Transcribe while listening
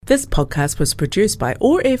This podcast was produced by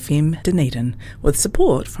OAR FM Dunedin with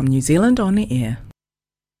support from New Zealand On the Air.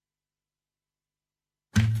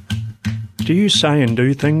 Do you say and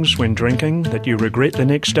do things when drinking that you regret the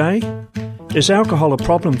next day? Is alcohol a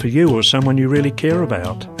problem for you or someone you really care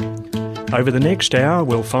about? Over the next hour,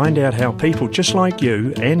 we'll find out how people just like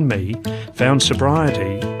you and me found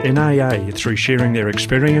sobriety in AA through sharing their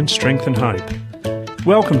experience, strength and hope.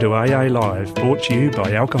 Welcome to AA Live, brought to you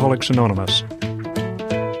by Alcoholics Anonymous.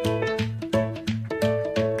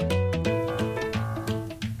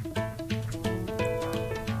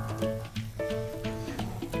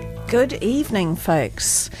 Good evening,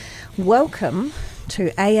 folks. Welcome to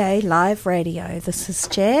AA Live Radio. This is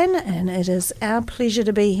Jan, and it is our pleasure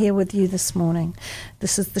to be here with you this morning.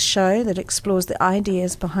 This is the show that explores the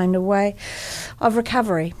ideas behind a way of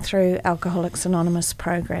recovery through Alcoholics Anonymous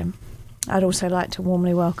program. I'd also like to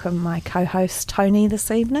warmly welcome my co-host Tony this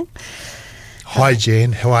evening. Hi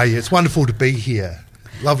Jan, how are you? It's wonderful to be here.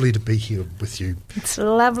 Lovely to be here with you. It's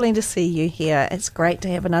lovely to see you here. It's great to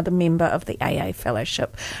have another member of the AA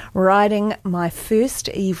Fellowship riding my first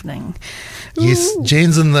evening. Yes,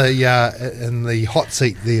 Jan's in the hot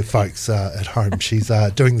seat there, folks, at home. She's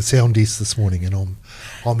doing the sound desk this morning, and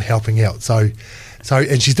I'm helping out. So,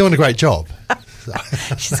 and she's doing a great job.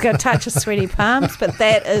 She's got a touch of sweaty palms, but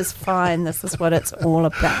that is fine. This is what it's all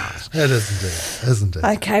about. It is indeed, isn't it?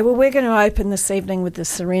 Okay, well, we're going to open this evening with the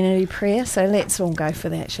Serenity Prayer, so let's all go for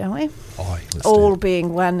that, shall we? All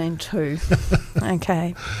being one and two.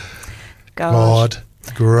 Okay. God,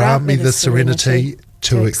 grant me the serenity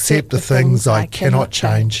to accept the things I cannot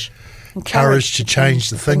change, courage to change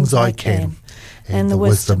the things I can, and the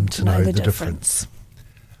wisdom to know the difference.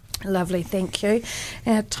 Lovely, thank you.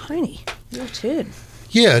 Tony, your turn.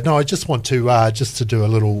 Yeah, no, I just want to do a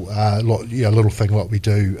little thing like we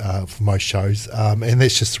do for most shows, and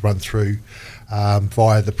that's just to run through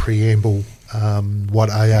via the preamble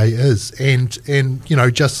what AA is, and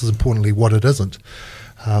just as importantly what it isn't.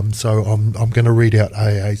 So I'm going to read out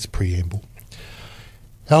AA's preamble.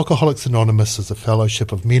 Alcoholics Anonymous is a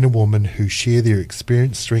fellowship of men and women who share their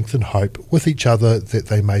experience, strength and hope with each other that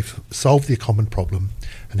they may solve their common problem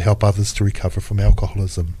and help others to recover from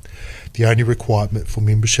alcoholism. The only requirement for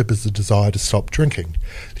membership is the desire to stop drinking.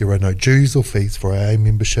 There are no dues or fees for AA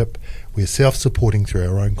membership. We are self-supporting through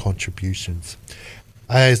our own contributions.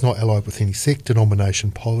 AA is not allied with any sect,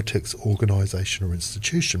 denomination, politics, organisation or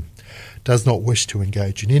institution. Does not wish to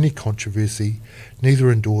engage in any controversy,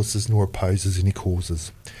 neither endorses nor opposes any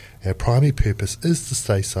causes. Our primary purpose is to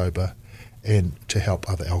stay sober and to help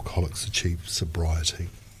other alcoholics achieve sobriety.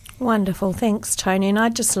 Wonderful, thanks Tony. And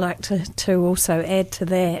I'd just like to also add to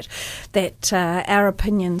that our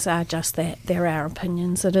opinions are just that, they're our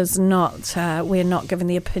opinions. It is not, we're not given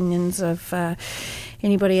the opinions of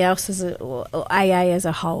anybody else or AA as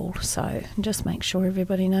a whole. So just make sure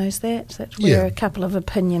everybody knows that we're a couple of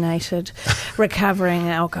opinionated recovering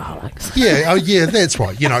alcoholics. Yeah, that's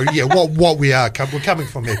right. What we are, we're coming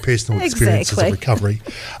from our personal experiences of recovery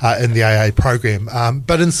in the AA program.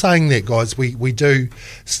 But in saying that, guys, we do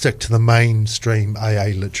stick to the mainstream AA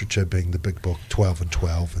literature, being the big book 12 and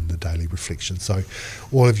 12 and the daily reflection. So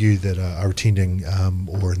all of you that are attending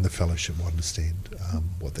or in the fellowship will understand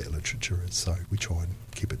what that literature is. So we try and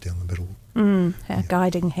keep it down the middle. Our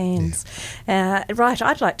guiding hands. Yeah. Right,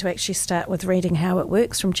 I'd like to actually start with reading how it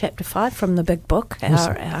works from chapter 5 from the big book,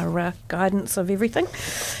 awesome. our guidance of everything.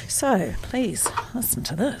 So please listen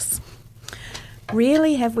to this.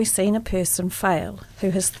 Rarely have we seen a person fail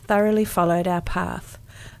who has thoroughly followed our path.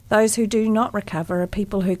 Those who do not recover are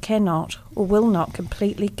people who cannot or will not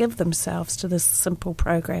completely give themselves to this simple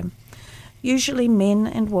program. Usually men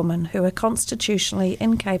and women who are constitutionally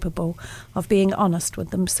incapable of being honest with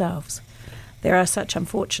themselves. There are such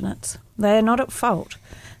unfortunates. They are not at fault.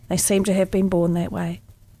 They seem to have been born that way.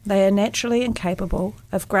 They are naturally incapable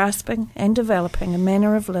of grasping and developing a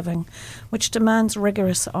manner of living which demands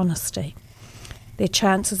rigorous honesty. Their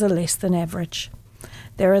chances are less than average.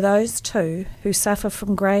 There are those, too, who suffer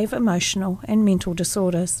from grave emotional and mental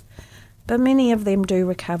disorders, but many of them do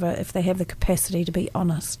recover if they have the capacity to be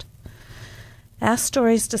honest. Our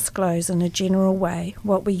stories disclose in a general way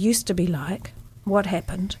what we used to be like, what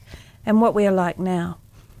happened, and what we are like now.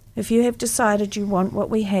 If you have decided you want what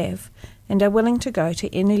we have and are willing to go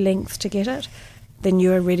to any length to get it, then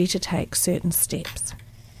you are ready to take certain steps.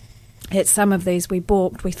 At some of these we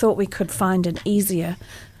balked. We thought we could find an easier,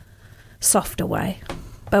 softer way,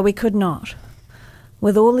 but we could not.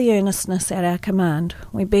 With all the earnestness at our command,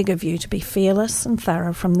 we beg of you to be fearless and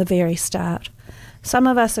thorough from the very start. Some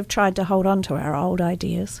of us have tried to hold on to our old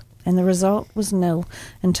ideas, and the result was nil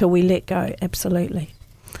until we let go absolutely.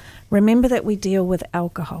 Remember that we deal with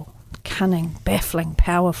alcohol, cunning, baffling,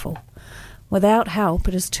 powerful. Without help,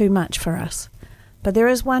 it is too much for us. But there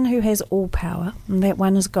is one who has all power, and that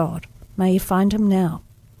one is God. May you find him now.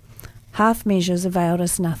 Half measures availed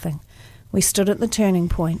us nothing. We stood at the turning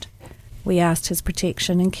point. We asked his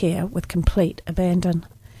protection and care with complete abandon.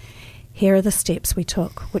 Here are the steps we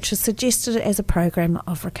took, which is suggested as a program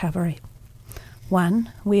of recovery.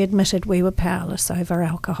 1. We admitted we were powerless over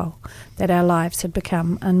alcohol, that our lives had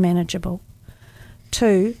become unmanageable.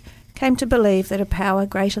 2. Came to believe that a power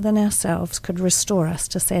greater than ourselves could restore us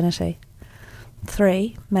to sanity.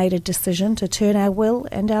 3. Made a decision to turn our will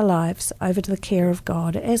and our lives over to the care of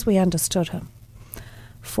God as we understood him.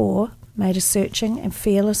 4. Made a searching and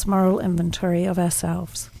fearless moral inventory of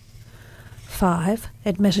ourselves. 5.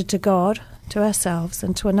 Admitted to God, to ourselves,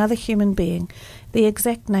 and to another human being the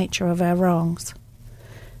exact nature of our wrongs.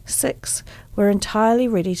 6. Were entirely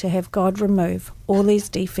ready to have God remove all these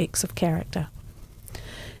defects of character.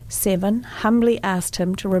 7. Humbly asked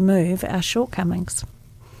him to remove our shortcomings.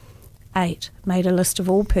 8. Made a list of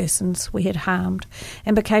all persons we had harmed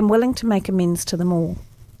and became willing to make amends to them all.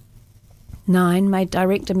 9. Made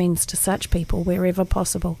direct amends to such people wherever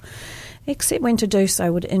possible, except when to do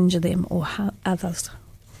so would injure them or others.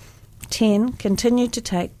 10. Continued to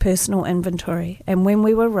take personal inventory, and when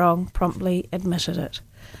we were wrong, promptly admitted it.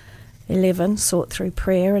 11. Sought through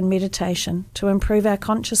prayer and meditation to improve our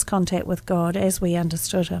conscious contact with God as we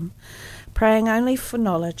understood him, praying only for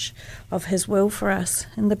knowledge of his will for us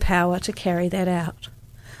and the power to carry that out.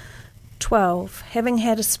 12. Having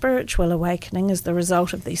had a spiritual awakening as the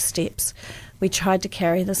result of these steps, we tried to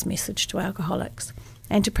carry this message to alcoholics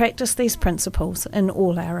and to practice these principles in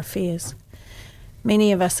all our affairs.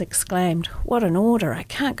 Many of us exclaimed, "What an order, I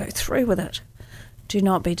can't go through with it." Do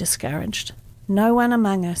not be discouraged. No one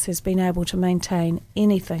among us has been able to maintain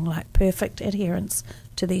anything like perfect adherence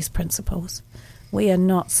to these principles. We are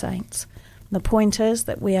not saints. The point is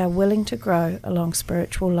that we are willing to grow along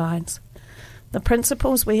spiritual lines. The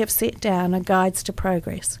principles we have set down are guides to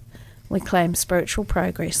progress. We claim spiritual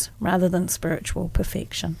progress rather than spiritual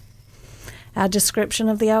perfection. Our description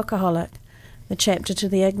of the alcoholic, the chapter to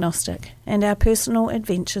the agnostic, and our personal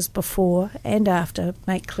adventures before and after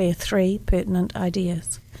make clear 3 pertinent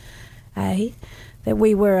ideas. A. That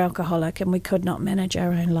we were alcoholic and we could not manage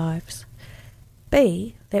our own lives.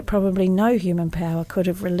 B. That probably no human power could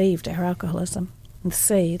have relieved our alcoholism. And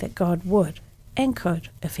C. That God would and could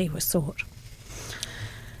if he were sought.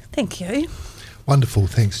 Thank you. Wonderful.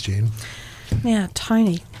 Thanks, Jen. Now,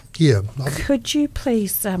 Tony. Yeah. Could you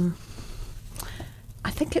please... I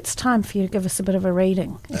think it's time for you to give us a bit of a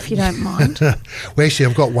reading, if you don't mind. Well, actually,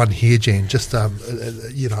 I've got one here, Jen. Just,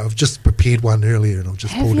 I've just prepared one earlier and I've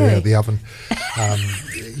just pulled it out of the oven.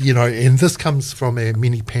 And this comes from our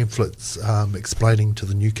many pamphlets explaining to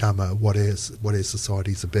the newcomer what our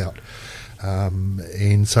society's about.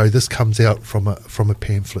 And so this comes out from a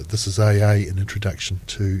pamphlet. This is AA, an introduction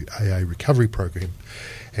to AA recovery program,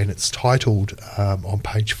 and it's titled on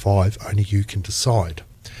page 5, "Only You Can Decide."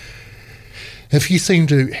 If you seem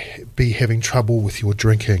to be having trouble with your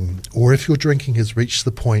drinking, or if your drinking has reached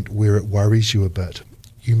the point where it worries you a bit,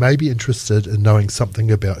 you may be interested in knowing something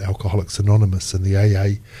about Alcoholics Anonymous and the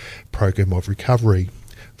AA program of recovery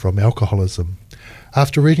from alcoholism.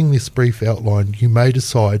 After reading this brief outline, you may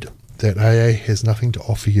decide that AA has nothing to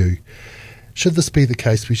offer you. Should this be the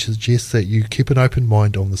case, we suggest that you keep an open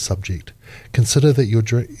mind on the subject. Consider your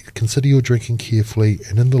drinking carefully,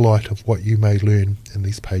 and in the light of what you may learn in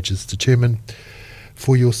these pages, determine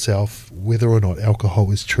for yourself whether or not alcohol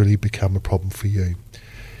has truly become a problem for you.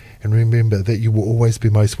 And remember that you will always be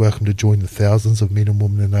most welcome to join the thousands of men and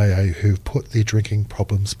women in AA who have put their drinking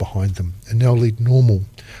problems behind them and now lead normal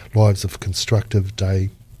lives of constructive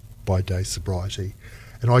day-by-day sobriety.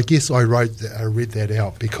 And I guess I read that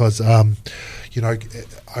out because,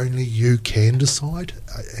 only you can decide.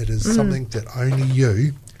 It is something that only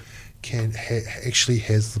you can actually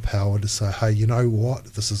has the power to say, hey, you know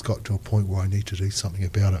what, this has got to a point where I need to do something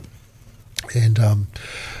about it. And,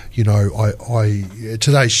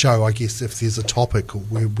 today's show, I guess if there's a topic,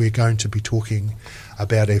 we're going to be talking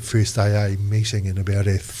about our first AA meeting and about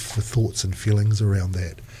our thoughts and feelings around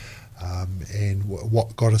that. And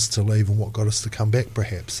what got us to leave and what got us to come back,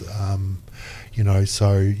 perhaps. So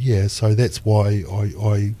that's why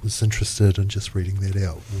I was interested in just reading that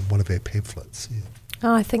out in one of our pamphlets. Yeah.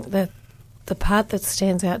 Oh, I think that the part that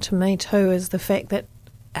stands out to me too is the fact that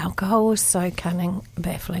alcohol is so cunning,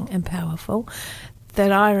 baffling and powerful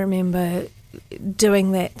that I remember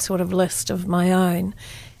doing that sort of list of my own,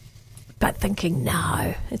 but thinking,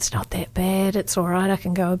 no, it's not that bad, it's all right, I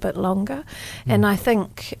can go a bit longer. And I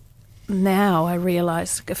think now I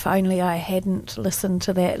realise if only I hadn't listened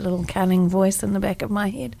to that little cunning voice in the back of my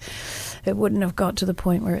head, it wouldn't have got to the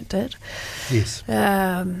point where it did. Yes.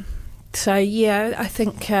 So, yeah, I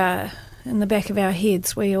think in the back of our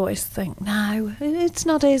heads we always think, no, it's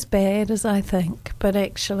not as bad as I think. But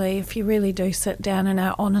actually, if you really do sit down and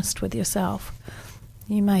are honest with yourself,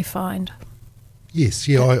 you may find. Yes,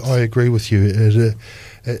 yeah, I agree with you. It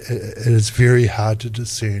is very hard to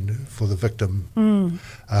discern for the victim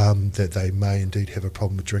that they may indeed have a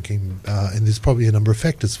problem with drinking, and there's probably a number of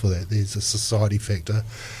factors for that. There's a society factor,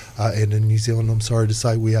 and in New Zealand, I'm sorry to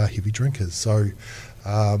say, we are heavy drinkers. So,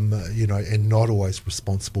 and not always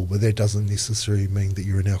responsible, but that doesn't necessarily mean that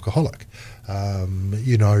you're an alcoholic.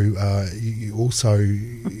 You also,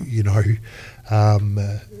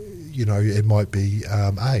 it might be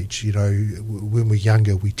age. When we're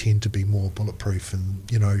younger, we tend to be more bulletproof, and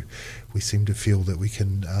we seem to feel that we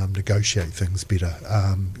can negotiate things better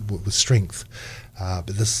with strength. But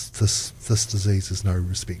this disease is no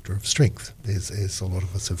respecter of strength, as a lot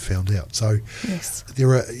of us have found out. So yes.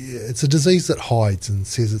 It's a disease that hides and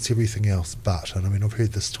says it's everything else but. And I mean, I've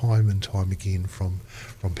heard this time and time again from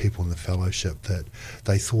people in the fellowship that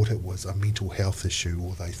they thought it was a mental health issue,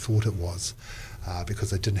 or they thought it was because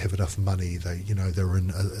they didn't have enough money. They were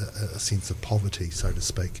in a sense of poverty, so to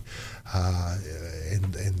speak,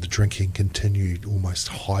 and the drinking continued, almost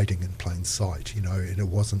hiding in plain sight. And it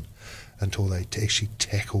wasn't until they actually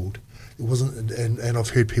tackled. It wasn't, and I've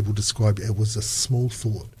heard people describe it was a small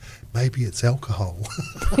thought. Maybe it's alcohol.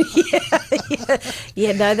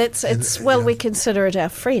 Yeah. No, we consider it our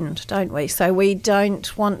friend, don't we? So we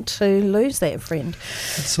don't want to lose that friend.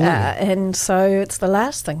 Absolutely. And so it's the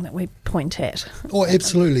last thing that we point at. Oh,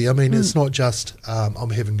 absolutely. I mean, it's not just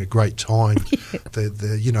I'm having a great time.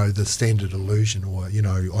 The standard illusion, or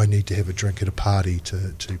I need to have a drink at a party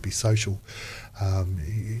to be social.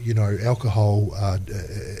 Alcohol.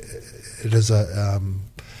 It is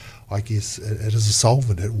it is a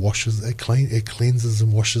solvent. It cleanses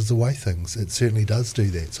and washes away things. It certainly does do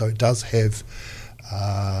that. So it does have,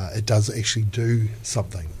 it does actually do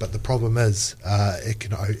something. But the problem is, it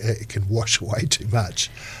can wash away too much,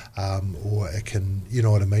 or it can, you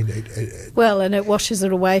know what I mean? And it washes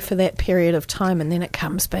it away for that period of time, and then it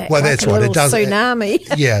comes back. Well, like that's a right. little It does. Tsunami.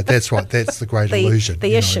 Yeah, that's right. That's the great illusion.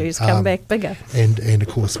 The issues come back bigger, and of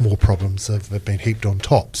course more problems have been heaped on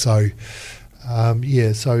top. So.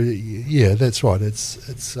 That's right.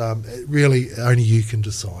 It's really only you can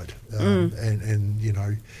decide, and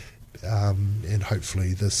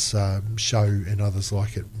hopefully this show and others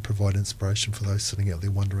like it provide inspiration for those sitting out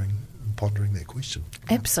there wondering and pondering that question.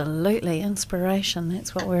 Absolutely, inspiration.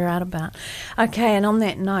 That's what we're out about. Okay, and on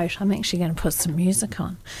that note, I'm actually going to put some music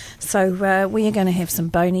on. So we are going to have some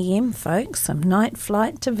Boney M, folks, some Night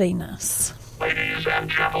Flight to Venus. Ladies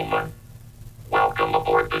and gentlemen, welcome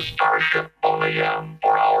aboard the Starship Boney M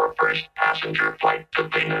for our first passenger flight to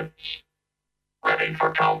Venus. Ready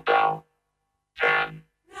for countdown. 10,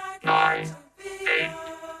 9, 8,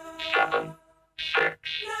 7, 6,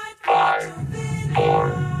 5,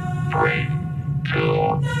 4, 3,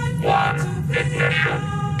 2, 1, ignition.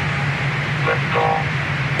 Lift off.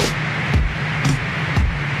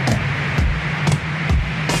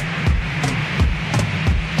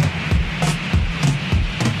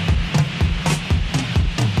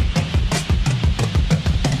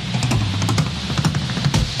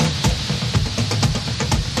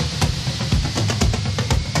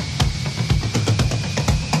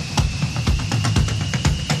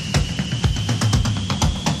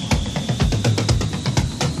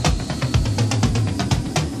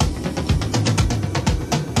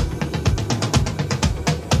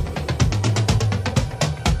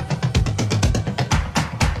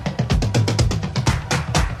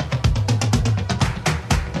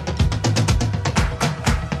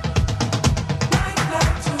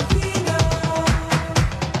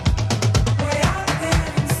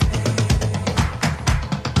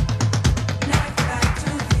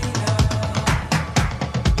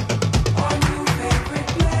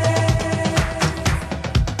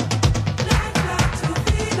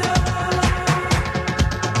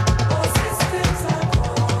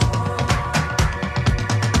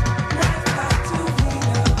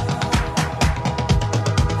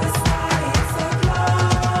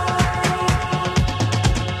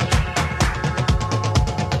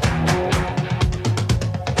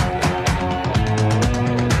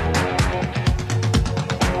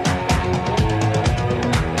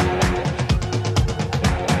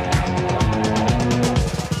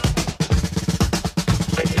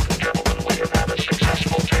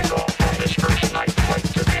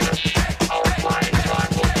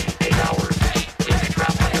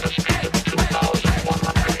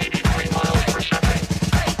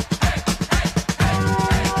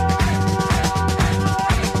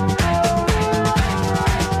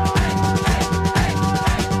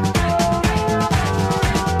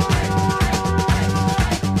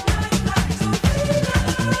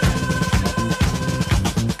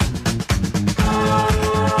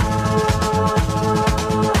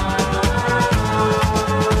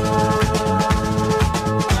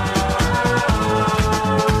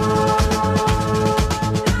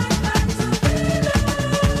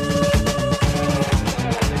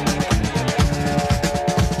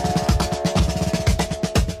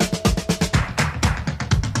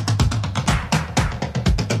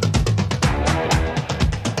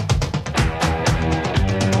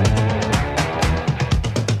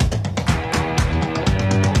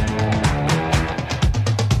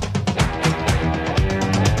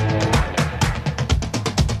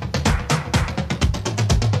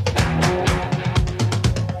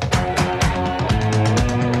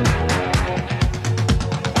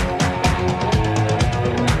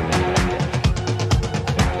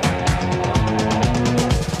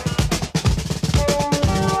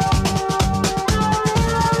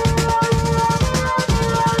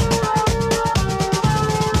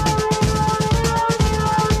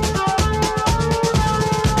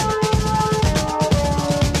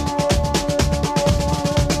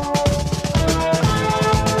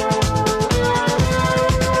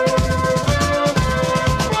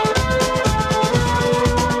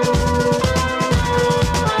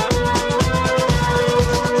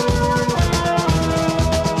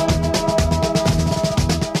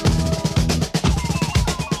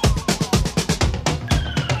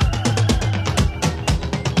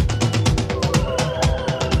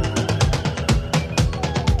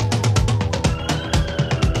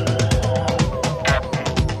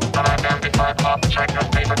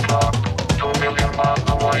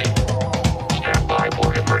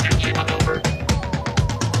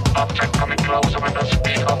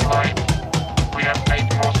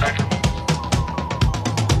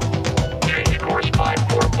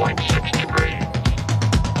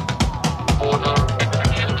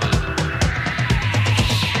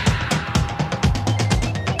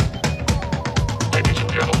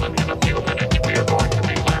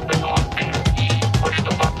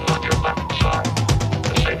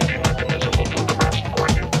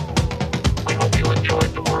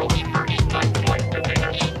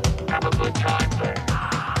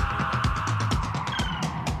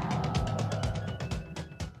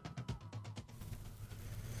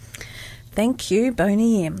 Thank you,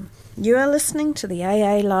 Boney M. You are listening to the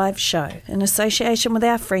AA Live Show in association with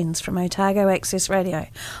our friends from Otago Access Radio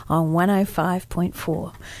on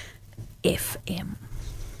 105.4 FM.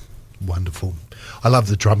 Wonderful. I love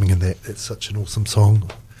the drumming in that. It's such an awesome song.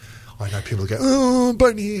 I know people go, oh,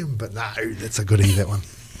 Boney M, but no, that's a goodie, that one.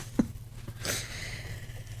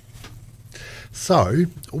 So,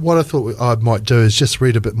 what I thought I might do is just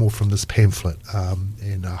read a bit more from this pamphlet,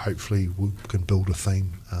 and hopefully we can build a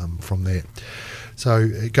theme from that. So,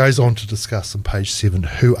 it goes on to discuss on page 7,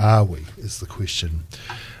 who are we, is the question.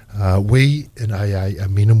 We in AA are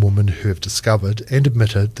men and women who have discovered and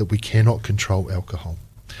admitted that we cannot control alcohol.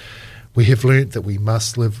 We have learnt that we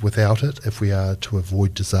must live without it if we are to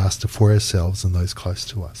avoid disaster for ourselves and those close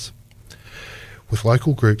to us. With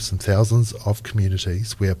local groups and thousands of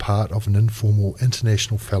communities, we are part of an informal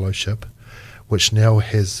international fellowship which now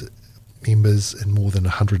has members in more than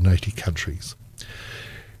 180 countries.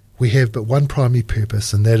 We have but one primary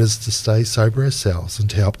purpose, and that is to stay sober ourselves and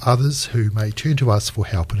to help others who may turn to us for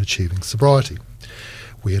help in achieving sobriety.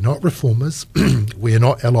 We are not reformers. We are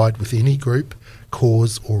not allied with any group,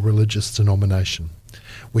 cause or religious denomination.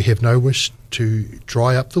 We have no wish to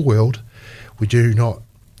dry up the world. We do not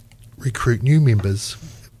recruit new members,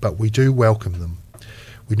 but we do welcome them.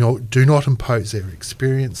 We do not impose our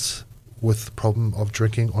experience with the problem of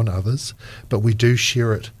drinking on others, but we do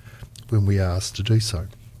share it when we are asked to do so.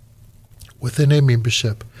 Within our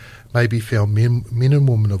membership may be found men and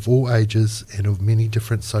women of all ages and of many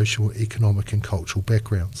different social, economic and cultural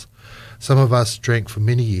backgrounds. Some of us drank for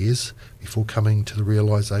many years before coming to the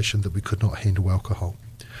realisation that we could not handle alcohol.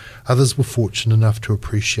 Others were fortunate enough to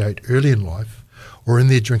appreciate early in life or in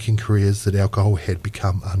their drinking careers that alcohol had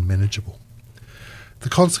become unmanageable. The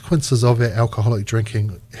consequences of our alcoholic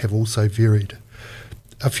drinking have also varied.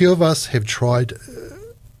 A few of us have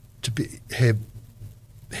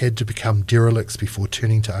had to become derelicts before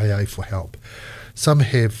turning to AA for help. Some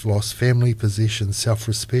have lost family, possessions,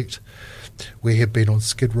 self-respect. We have been on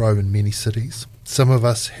Skid Row in many cities. Some of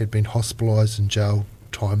us had been hospitalised and jail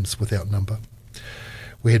times without number.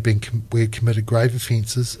 We had committed grave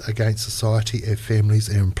offences against society, our families,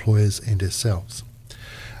 our employers and ourselves.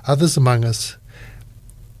 Others among us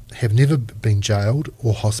have never been jailed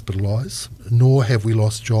or hospitalised, nor have we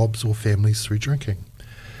lost jobs or families through drinking.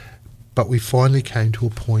 But we finally came to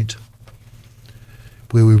a point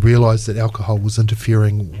where we realised that alcohol was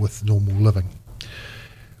interfering with normal living.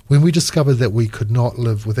 When we discovered that we could not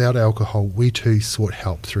live without alcohol, we too sought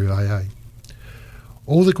help through AA.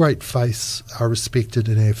 All the great faiths are respected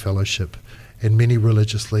in our fellowship, and many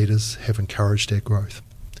religious leaders have encouraged our growth.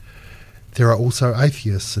 There are also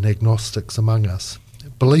atheists and agnostics among us.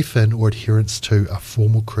 Belief in or adherence to a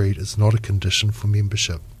formal creed is not a condition for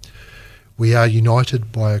membership. We are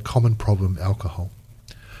united by a common problem, alcohol.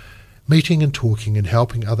 Meeting and talking and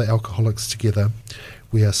helping other alcoholics together,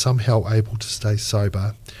 we are somehow able to stay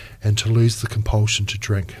sober and to lose the compulsion to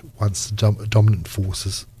drink once a dominant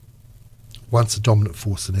force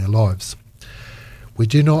in our lives. We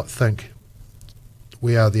do not think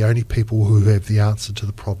we are the only people who have the answer to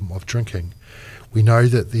the problem of drinking. We know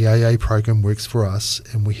that the AA program works for us,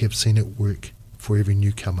 and we have seen it work for every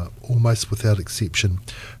newcomer, almost without exception,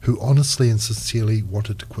 who honestly and sincerely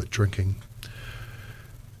wanted to quit drinking.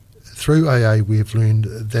 Through AA, we have learned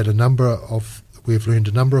a number of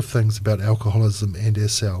things about alcoholism and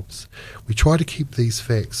ourselves. We try to keep these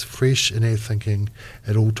facts fresh in our thinking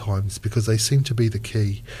at all times because they seem to be the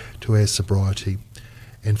key to our sobriety,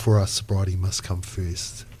 and for us, sobriety must come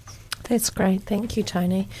first. That's great. Thank you,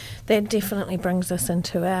 Tony. That definitely brings us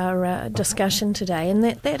into our discussion today, and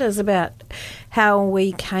that is about how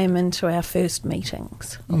we came into our first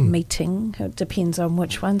meetings. Or meeting, it depends on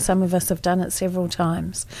which one. Some of us have done it several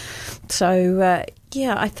times. So,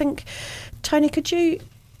 I think, Tony, could you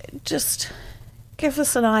just give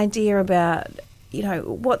us an idea about,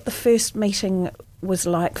 what the first meeting was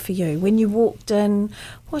like for you? When you walked in,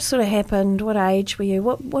 what sort of happened? What age were you?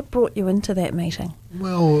 What brought you into that meeting?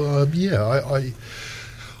 Well,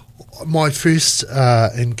 my first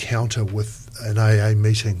encounter with an AA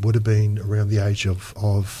meeting would have been around the age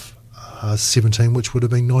of 17, which would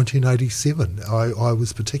have been 1987. I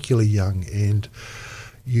was particularly young, and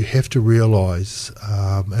you have to realise,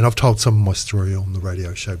 and I've told some of my story on the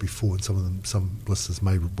radio show before, and some listeners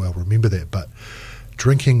may well remember that, but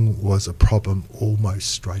drinking was a problem almost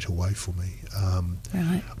straight away for me.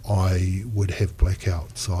 Right. I would have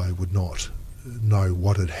blackouts. I would not know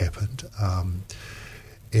what had happened.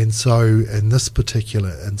 And so in this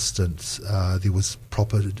particular instance, there was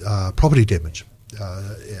property damage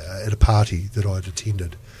at a party that I'd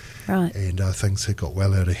attended. Right. And things had got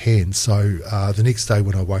well out of hand. So the next day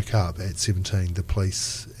when I woke up at 17, the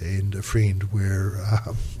police and a friend were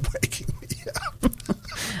waking me up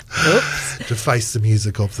to face the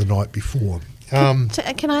music of the night before.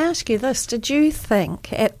 Can I ask you this? Did you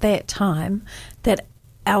think at that time that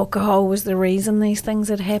alcohol was the reason these things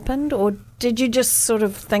had happened, or did you just sort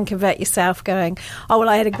of think about yourself going, oh, well,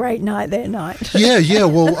 I had a great night that night? Yeah.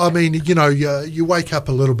 Well, I mean, you wake up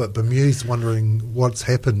a little bit bemused, wondering what's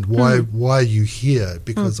happened. Why are you here?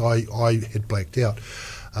 Because I had blacked out.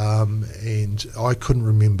 And I couldn't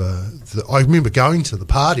remember. I remember going to the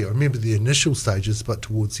party. I remember the initial stages, but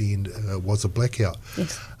towards the end was a blackout.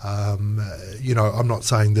 Yes. I'm not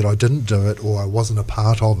saying that I didn't do it or I wasn't a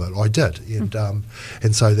part of it. I did,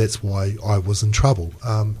 and so that's why I was in trouble.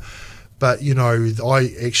 But,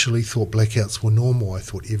 I actually thought blackouts were normal. I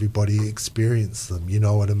thought everybody experienced them, you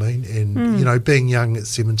know what I mean? And, being young at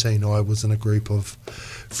 17, I was in a group of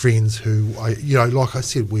friends who, like I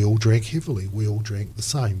said, we all drank heavily. We all drank the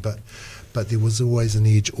same. But there was always an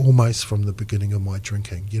edge almost from the beginning of my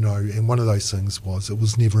drinking, and one of those things was it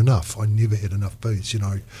was never enough. I never had enough booze,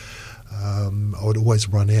 I would always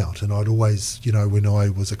run out, and I'd always, when I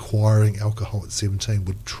was acquiring alcohol at 17,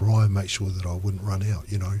 would try and make sure that I wouldn't run out,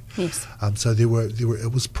 Yes. So there were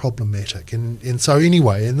it was problematic, and so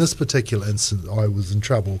anyway, in this particular instance, I was in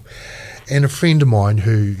trouble, and a friend of mine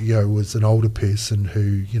who was an older person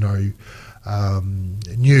who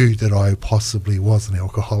knew that I possibly was an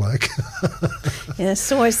alcoholic. Yeah,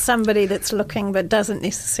 it's always somebody that's looking but doesn't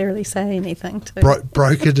necessarily say anything to.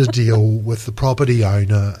 Brokered a deal with the property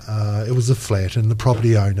owner. It was a flat, and the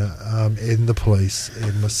property owner and the police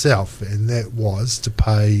and myself, and that was to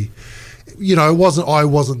pay. I wasn't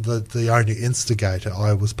the only instigator.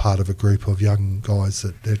 I was part of a group of young guys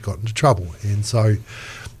that had got into trouble, and so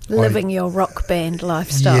living your rock band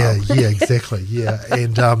lifestyle. Yeah, exactly. Yeah,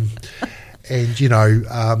 and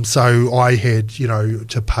so I had,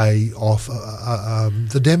 to pay off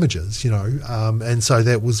the damages, and so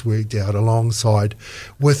that was worked out alongside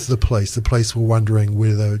with the police. The police were wondering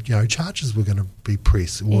whether, charges were going to be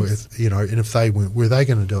pressed, or yes. and if they weren't, were they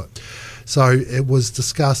going to do it? So it was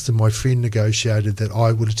discussed, and my friend negotiated that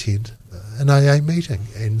I would attend an AA meeting,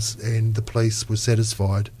 and the police were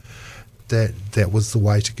satisfied that was the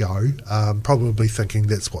way to go, probably thinking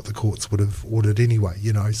that's what the courts would have ordered anyway,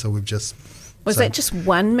 so we've just... Was that just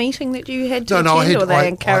one meeting that you had to attend, I had, or they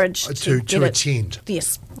encouraged to get attend?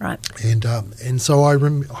 Yes, right. And so I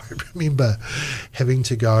remember having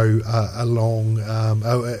to go along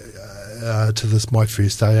to this my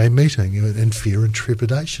first AA meeting in fear and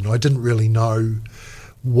trepidation. I didn't really know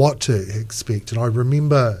what to expect, and I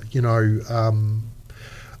remember,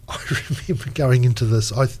 going into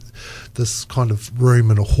this kind of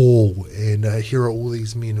room in a hall, and here are all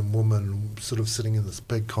these men and women sort of sitting in this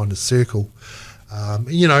big kind of circle,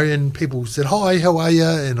 and people said, "Hi, how are you?"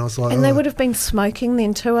 And I was like, and they would have been smoking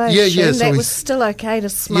then too, I yeah. assume. So that was still okay to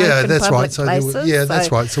smoke in that's public right. So places.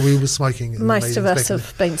 that's right. So we were smoking. In most the of us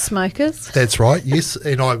have been smokers. That's right. Yes,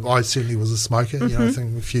 and I certainly was a smoker.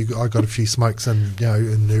 Mm-hmm. I think I got a few smokes, and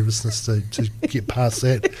and nervousness to get past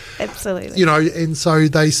that. Absolutely. And so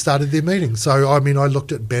they started their meeting. So I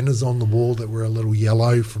looked at banners on the wall that were a little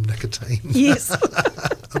yellow from nicotine. Yes.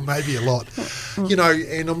 Maybe a lot.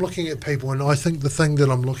 And I'm looking at people, and I think the thing that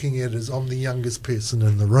I'm looking at is I'm the youngest person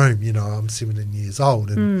in the room. I'm 17 years old,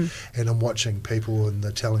 and I'm watching people, and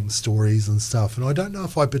they're telling stories and stuff. And I don't know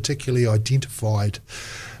if I particularly identified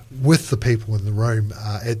with the people in the room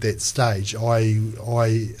at that stage.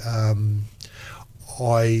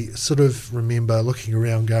 I sort of remember looking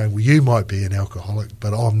around going, well, you might be an alcoholic,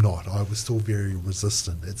 but I'm not. I was still very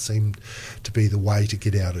resistant. It seemed to be the way to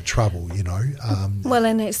get out of trouble, Well,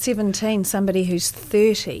 and at 17, somebody who's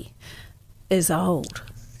 30 is old.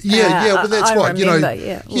 Yeah, well, that's I right. remember,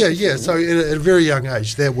 Yeah. So at a very young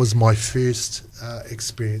age, that was my first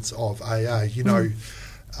experience of AA.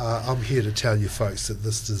 I'm here to tell you folks that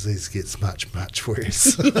this disease gets much, much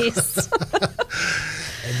worse. Yes.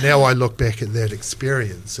 And now I look back at that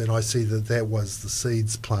experience, and I see that was the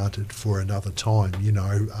seeds planted for another time.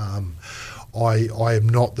 I am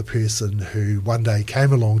not the person who one day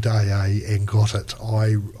came along to AA and got it.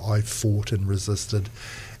 I fought and resisted,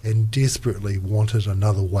 and desperately wanted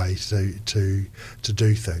another way to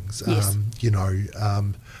do things. Yes.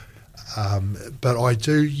 But I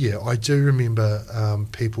do remember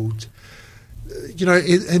people,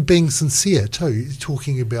 and being sincere too,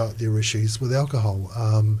 talking about their issues with alcohol.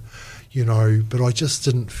 but I just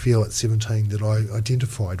didn't feel at 17 that I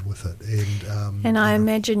identified with it. And I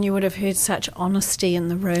imagine you would have heard such honesty in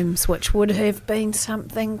the rooms, which would have been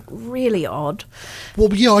something really odd.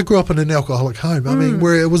 Well, yeah, I grew up in an alcoholic home. I mean,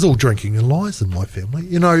 where it was all drinking and lies in my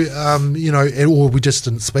family, or we just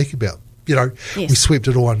didn't speak about. Yes. We swept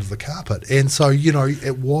it all under the carpet. And so,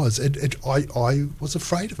 it was. I was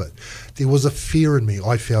afraid of it. There was a fear in me.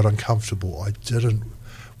 I felt uncomfortable. I didn't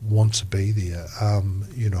want to be there, and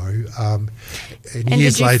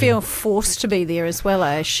did you later, feel forced to be there as well,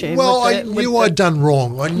 I assume? Well, I knew I'd done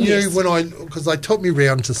wrong. I knew because they took me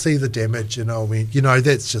round to see the damage, and I went,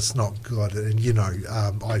 that's just not good. And,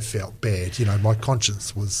 I felt bad. My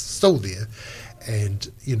conscience was still there.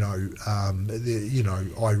 And,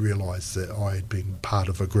 I realised that I had been part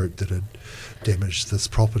of a group that had damaged this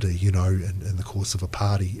property, in the course of a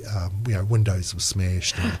party. Windows were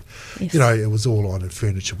smashed and, yes. It was all on and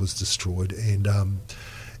furniture was destroyed. And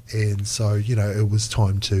so, it was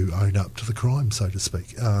time to own up to the crime, so to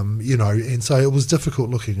speak. And so it was difficult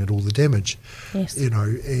looking at all the damage, yes.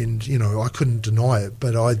 I couldn't deny it,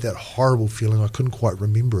 but I had that horrible feeling I couldn't quite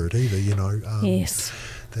remember it either, yes.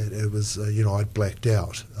 That it was, I'd blacked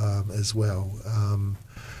out as well.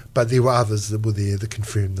 But there were others that were there that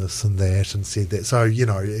confirmed this and that and said that. So,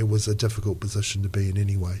 it was a difficult position to be in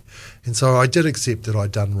anyway. And so I did accept that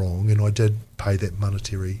I'd done wrong, and I did pay that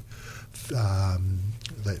monetary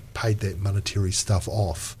stuff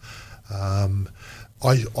off.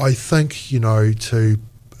 I think, to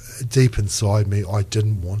deep inside me, I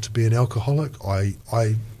didn't want to be an alcoholic. I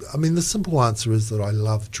mean, the simple answer is that I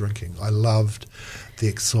loved drinking. I loved the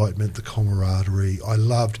excitement, the camaraderie. I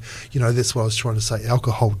loved, that's what I was trying to say.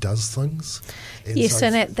 Alcohol does things. And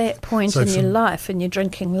and at that point in your life, in your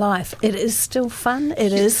drinking life, it is still fun.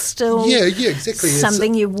 It is still exactly.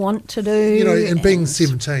 something you want to do. And being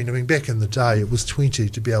 17, I mean, back in the day, it was 20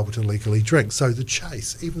 to be able to legally drink. So the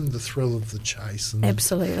chase, even the thrill of the chase, and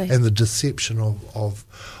absolutely, and the deception of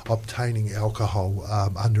obtaining alcohol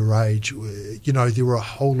underage, there were a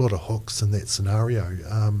whole lot of hooks in that scenario.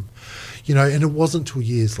 And it wasn't until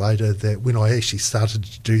years later that when I actually started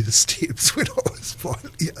to do the steps, when I was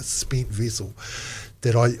finally a spent vessel,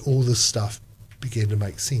 that all this stuff began to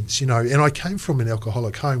make sense, And I came from an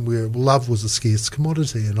alcoholic home where love was a scarce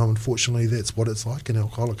commodity, and unfortunately that's what it's like in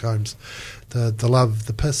alcoholic homes. The love,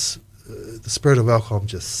 the piss, the spirit of alcohol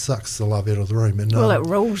just sucks the love out of the room. And, it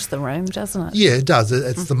rules the room, doesn't it? Yeah, it does.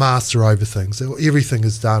 It's the master over things. Everything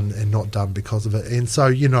is done and not done because of it. And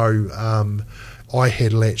so, I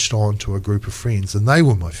had latched on to a group of friends, and they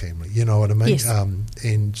were my family, you know what I mean? Yes.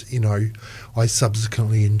 I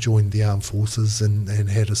subsequently joined the armed forces and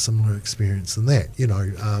had a similar experience in that,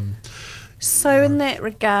 So in that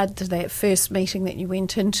regard to that first meeting that you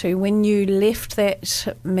went into, when you left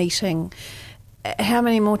that meeting, how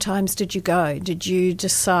many more times did you go? Did you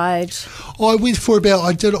decide? I went for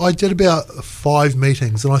I did about 5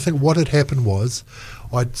 meetings, and I think what had happened was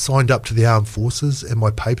I'd signed up to the armed forces and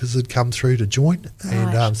my papers had come through to join.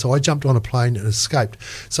 Right. And so I jumped on a plane and escaped.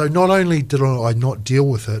 So not only did I not deal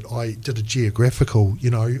with it, I did a geographical,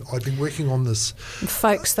 I'd been working on this.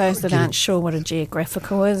 Folks, those that aren't sure what a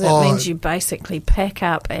geographical is, it means you basically pack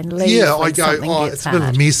up and leave. Yeah, when I go, gets it's a bit of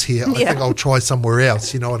a mess here. I think I'll try somewhere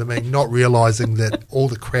else, you know what I mean? Not realising that all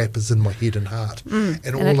the crap is in my head and heart.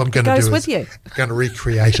 And all I'm going to do is going to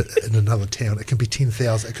recreate it in another town. It can be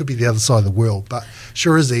 10,000, it could be the other side of the world, but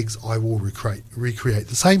sure as eggs, I will recreate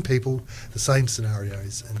the same people, the same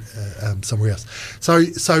scenarios, and somewhere else. So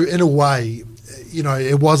in a way,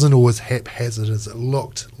 it wasn't always haphazard as it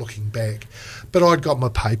looking back. But I'd got my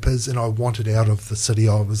papers and I wanted out of the city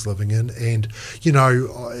I was living in, and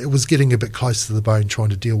it was getting a bit close to the bone trying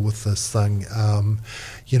to deal with this thing.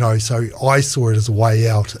 So I saw it as a way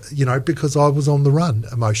out, because I was on the run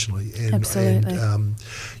emotionally, and absolutely.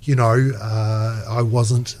 I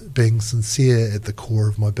wasn't being sincere at the core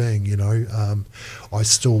of my being. I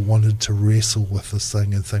still wanted to wrestle with this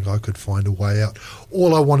thing and think I could find a way out.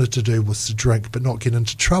 All I wanted to do was to drink but not get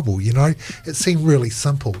into trouble. It seemed really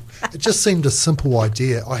simple. It just seemed a simple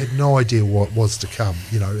idea. I had no idea what was to come,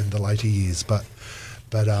 in the later years, but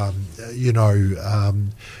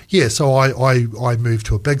so I moved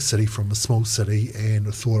to a big city from a small city, and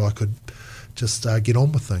I thought I could just get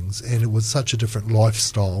on with things. And it was such a different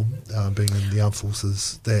lifestyle, being in the armed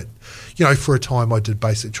forces, that, for a time I did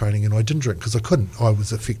basic training and I didn't drink because I couldn't. I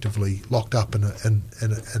was effectively locked up in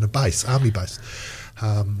a base, army base,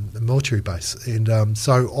 a military base. And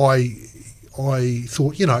so I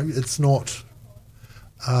thought, it's not...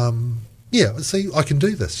 I can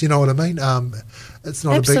do this, you know what I mean? it's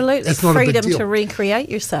not Absolutely, a big, it's not a big freedom deal. to recreate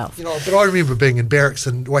yourself. You know, but I remember being in barracks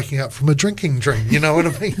and waking up from a drinking dream. You know what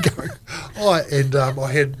I mean?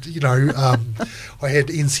 I had, I had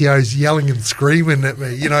NCOs yelling and screaming at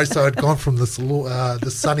me. You know, so I'd gone from this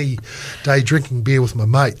the sunny day drinking beer with my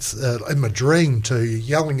mates in my dream to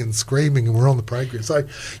yelling and screaming, and we're on the program. So,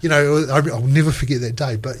 you know, I'll never forget that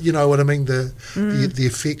day. But you know what I mean? The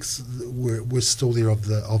effects were still there of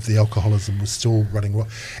the alcoholism was still running wild,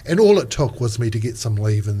 and all it took was me to get some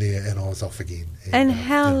leave in there, and I was off again. And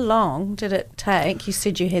how long did it take? You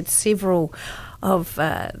said you had several of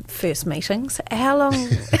first meetings. How long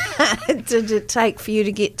did it take for you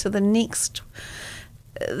to get to the next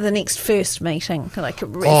first meeting? Like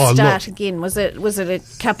start again? Was it a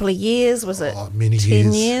couple of years? Was it many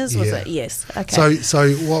 10 years? Yeah. Was it? Yes. Okay.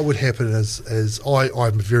 So what would happen is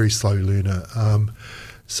I'm a very slow learner.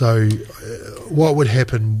 So what would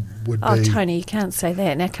happen would be... Oh, Tony, you can't say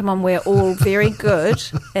that. Now, come on, we're all very good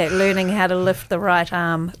at learning how to lift the right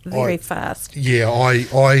arm very fast. Yeah, I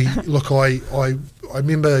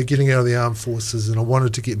remember getting out of the armed forces, and I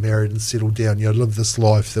wanted to get married and settle down, you know, live this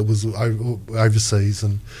life that was overseas,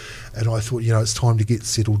 and I thought, you know, it's time to get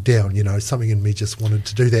settled down, you know, something in me just wanted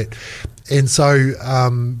to do that. And so,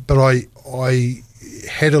 but I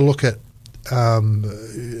had a look at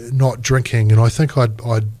not drinking, and I think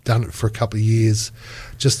I'd done it for a couple of years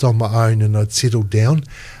just on my own, and I'd settled down.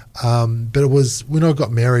 But it was when I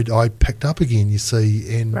got married, I picked up again, you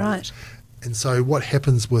see. And right. And so what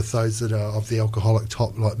happens with those that are of the alcoholic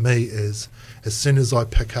type like me is as soon as I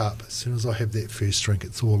pick up, as soon as I have that first drink,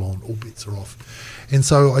 it's all on, all bets are off. And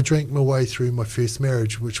so I drank my way through my first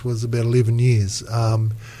marriage, which was about 11 years,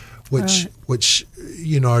 which,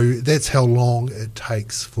 you know, that's how long it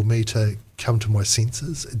takes for me to come to my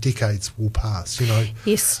senses. Decades will pass, you know.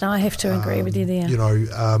 Yes, I have to agree with you there. You know,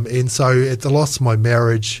 and so at the loss of my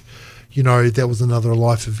marriage, you know, that was another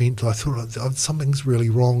life event. I thought something's really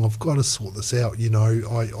wrong. I've got to sort this out. You know,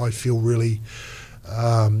 I feel really,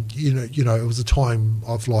 you know, it was a time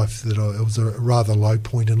of life that it was a rather low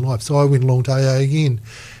point in life. So I went along to AA again,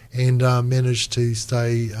 and managed to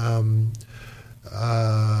stay. I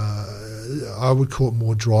would call it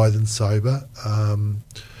more dry than sober.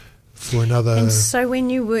 For another. And so when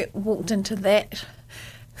you walked into that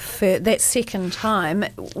second time,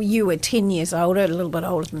 you were 10 years older, a little bit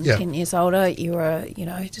older than 10 years older. You were, you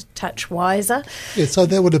know, just a touch wiser. Yeah, so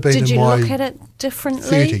that would have been Did in you my look at it differently?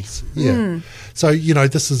 30s, yeah. So, you know,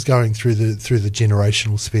 this is going through the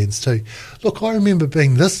generational spans too. Look, I remember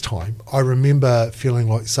being this time, I remember feeling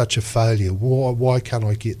like such a failure. Why can't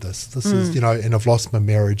I get this? This is, you know, and I've lost my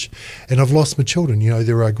marriage and I've lost my children. You know,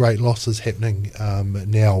 there are great losses happening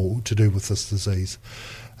now to do with this disease.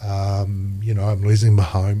 You know, I'm losing my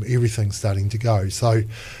home, everything's starting to go. So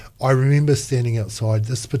I remember standing outside.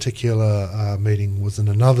 This particular meeting was in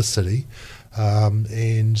another city,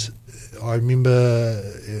 and I remember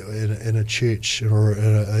in a church or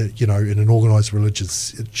you know, in an organised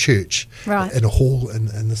religious church, right, in a hall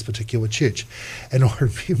in this particular church, and I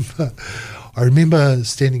remember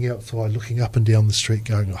standing outside looking up and down the street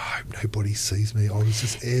going, I hope nobody sees me. I was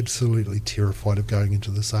just absolutely terrified of going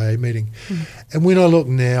into this AA meeting. And when I look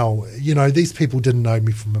now, you know, these people didn't know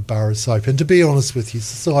me from a bar of soap. And to be honest with you,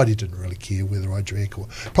 society didn't really care whether I drank, or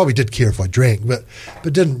probably did care if I drank, but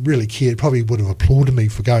didn't really care. Probably would have applauded me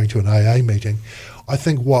for going to an AA meeting. I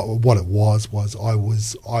think what it was I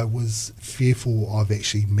was fearful of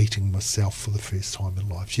actually meeting myself for the first time in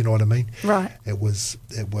life. You know what I mean? Right. It was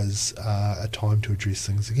a time to address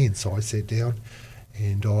things again. So I sat down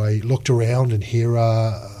and I looked around, and here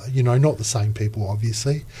are, you know, not the same people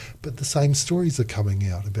obviously, but the same stories are coming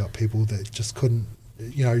out about people that just couldn't,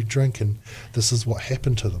 you know, drink, and this is what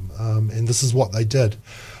happened to them, and this is what they did.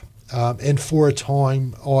 And for a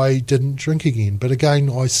time I didn't drink again, but again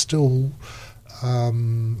I still.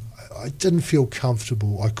 I didn't feel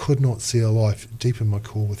comfortable. I could not see a life deep in my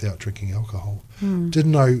core without drinking alcohol.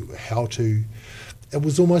 Didn't know how to. It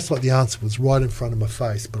was almost like the answer was right in front of my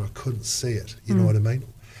face, but I couldn't see it. You know what I mean?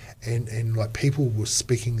 And like people were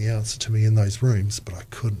speaking the answer to me in those rooms, but I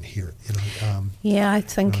couldn't hear it. You know. Yeah, I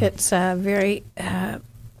think it's very.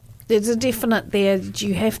 There's a definite there.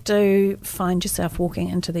 You have to find yourself walking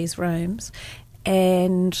into these rooms,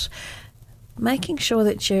 and making sure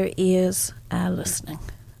that your ears are listening.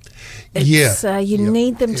 It's, you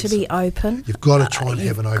need them to be open. You've got to try and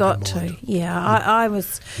have an open mind. I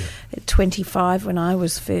was 25 when I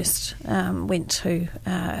was first went to,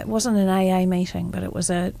 it wasn't an AA meeting, but it was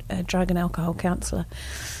a drug and alcohol counsellor.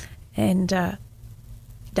 And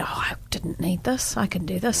no, I didn't need this. I can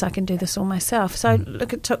do this. I can do this all myself. So,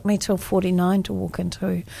 look, it took me till 49 to walk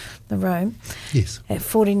into the room. Yes. At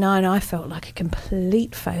 49, I felt like a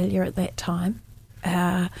complete failure at that time.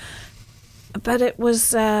 But it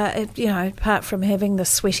was, apart from having the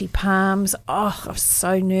sweaty palms, I was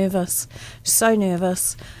so nervous.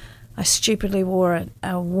 I stupidly wore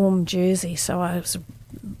a warm jersey, so I was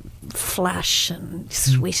flush and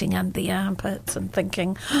sweating under the armpits and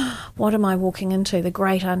thinking, what am I walking into? The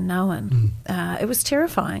great unknown. It was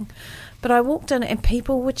terrifying. But I walked in and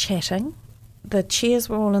people were chatting. The chairs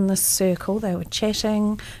were all in this circle. They were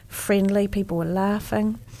chatting, friendly. People were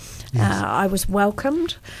laughing. Yes. I was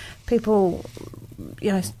welcomed. People,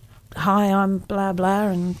 hi, I'm blah, blah,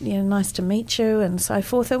 and, nice to meet you, and so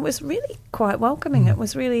forth. It was really quite welcoming. It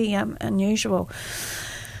was really unusual.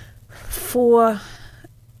 For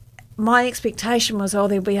my expectation was,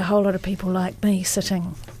 there'll be a whole lot of people like me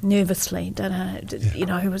sitting nervously,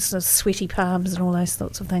 who was the sweaty palms and all those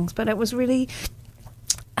sorts of things. But it was really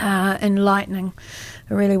enlightening.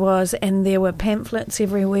 It really was. And there were pamphlets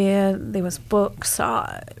everywhere. There was books.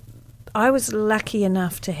 I was lucky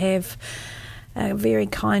enough to have a very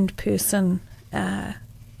kind person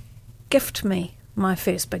gift me my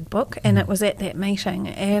first big book, and it was at that meeting.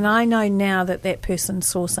 And I know now that person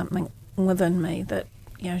saw something within me that,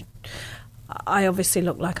 I obviously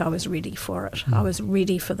looked like I was ready for it. I was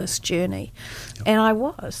ready for this journey. Yep. And I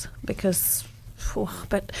was, because,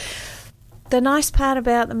 but the nice part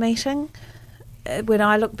about the meeting, when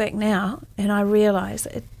I look back now and I realise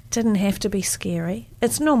it didn't have to be scary.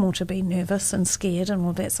 It's normal to be nervous and scared and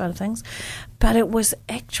all that sort of things. But it was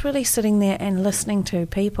actually sitting there and listening to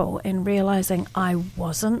people and realising I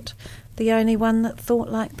wasn't the only one that thought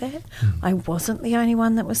like that. I wasn't the only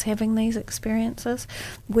one that was having these experiences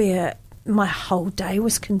where my whole day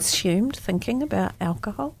was consumed thinking about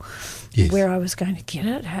alcohol, where I was going to get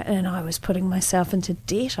it, and I was putting myself into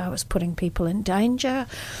debt. I was putting people in danger.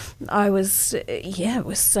 It was,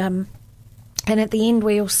 and at the end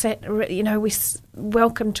we all sat, we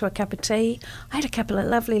welcomed to a cup of tea. I had a couple of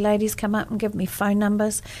lovely ladies come up and give me phone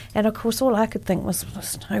numbers, and of course all I could think was,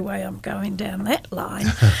 there's no way I'm going down that line.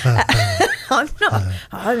 I'm not.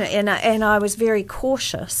 And I was very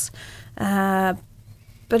cautious,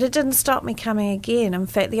 but it didn't stop me coming again. In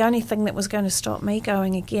fact, the only thing that was going to stop me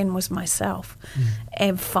going again was myself,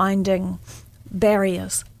 and finding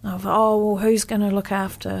barriers of, who's going to look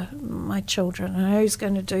after my children, and who's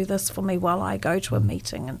going to do this for me while I go to a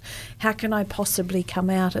meeting, and how can I possibly come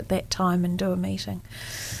out at that time and do a meeting?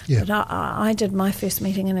 But I did my first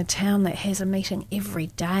meeting in a town that has a meeting every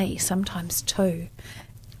day, sometimes two,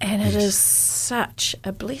 and it is such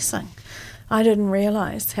a blessing. I didn't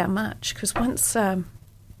realise how much, because once I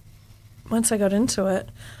got into it,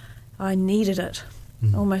 I needed it,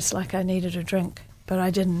 almost like I needed a drink. But I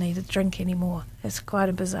didn't need a drink anymore. It's quite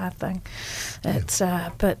a bizarre thing. It's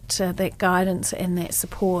but that guidance and that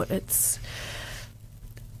support, it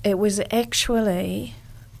was actually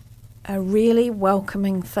a really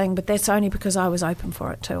welcoming thing. But that's only because I was open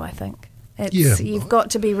for it too, I think. You've got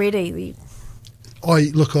to be ready. I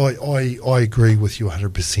agree with you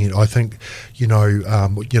 100%. I think,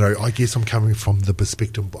 I guess I'm coming from the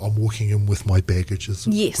perspective I'm walking in with my baggages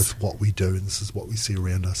with what we do, and this is what we see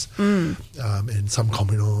around us. And some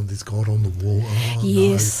comment, there's God on the wall.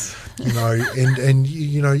 Yes. No. And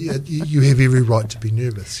you have every right to be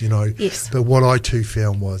nervous, Yes. But what I too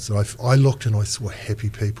found was I looked and I saw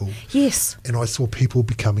happy people. Yes. And I saw people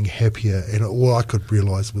becoming happier, and all I could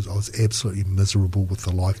realise was I was absolutely miserable with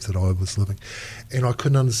the life that I was living. And I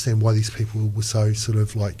couldn't understand why these people were so sort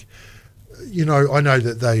of like, I know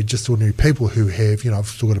that they're just ordinary people who have, I've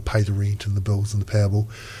still got to pay the rent and the bills and the power bill,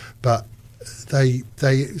 but they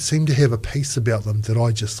seem to have a peace about them that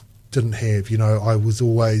I just didn't have. I was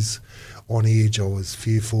always on edge. I was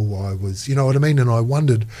fearful. I was, you know what I mean? And I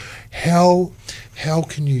wondered, how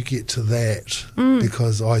can you get to that?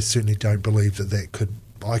 Because I certainly don't believe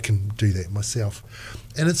I can do that myself.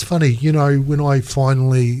 And it's funny, when I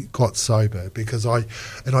finally got sober, because I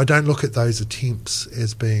don't look at those attempts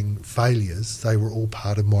as being failures. They were all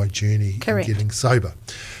part of my journey in getting sober.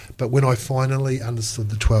 But when I finally understood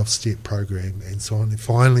the 12-step program, and so I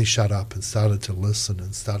finally shut up and started to listen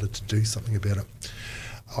and started to do something about it,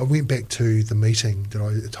 I went back to the meeting that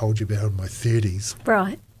I told you about in my 30s.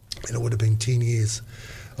 Right. And it would have been 10 years.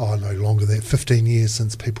 No longer than 15 years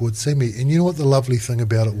since people would see me. And you know what the lovely thing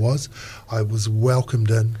about it was? I was welcomed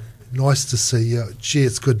in. Nice to see you. Gee,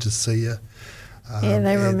 it's good to see you.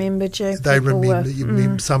 They remembered you. They People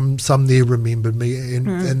remembered some there remembered me,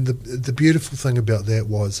 and the beautiful thing about that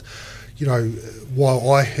was,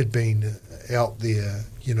 while I had been out there,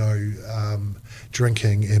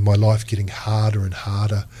 drinking and my life getting harder and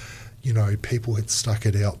harder, people had stuck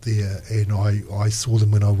it out there, and I saw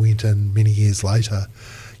them when I went in many years later,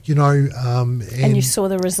 and you saw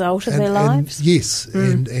the result of their lives. Yes,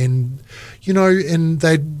 and and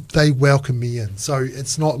they welcomed me in. So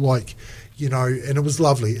it's not like, and it was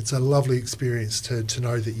lovely. It's a lovely experience to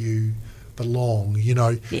know that you belong.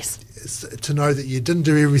 Yes. To know that you didn't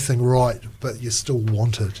do everything right, but you're still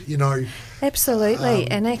wanted. Absolutely,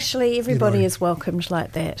 and actually everybody is welcomed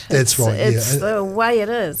like that. That's right. It's the way it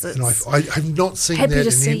is. And I've not seen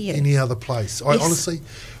that in any other place. I honestly,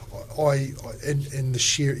 in the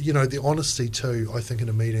share, the honesty too. I think in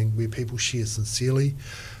a meeting where people share sincerely.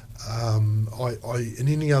 In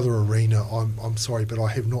any other arena, I'm sorry, but I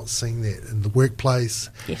have not seen that in the workplace.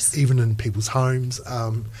 Yes. Even in people's homes.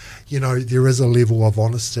 There is a level of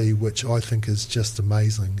honesty which I think is just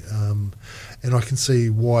amazing, and I can see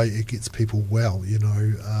why it gets people well.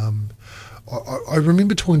 I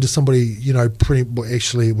remember talking to somebody,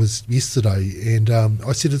 actually it was yesterday, and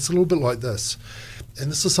I said it's a little bit like this,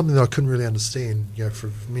 and this is something that I couldn't really understand,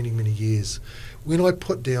 for many, many years. When I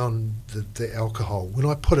put down the alcohol, when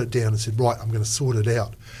I put it down and said, right, I'm going to sort it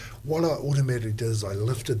out, what I automatically did is I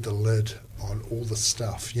lifted the lid on all the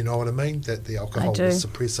stuff, you know what I mean, that the alcohol was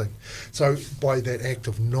suppressing. So by that act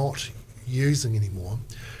of not using anymore,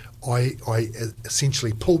 I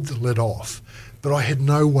essentially pulled the lid off, but I had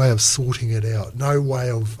no way of sorting it out, no way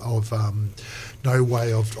of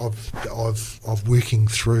working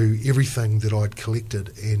through everything that I'd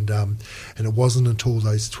collected, and it wasn't until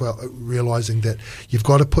those 12 realising that you've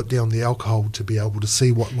got to put down the alcohol to be able to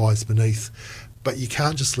see what lies beneath, but you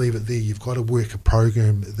can't just leave it there. You've got to work a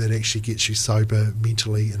program that actually gets you sober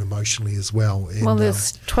mentally and emotionally as well. And,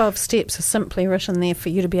 there's 12 steps are simply written there for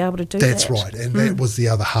you to be able to do that's that. That's right, and that was the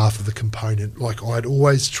other half of the component. Like I'd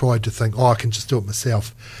always tried to think, I can just do it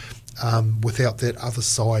myself. Without that other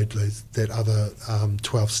side, that other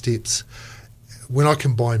 12 steps. When I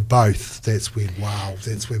combine both, that's when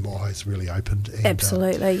my eyes really opened. And,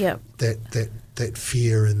 absolutely, yeah. That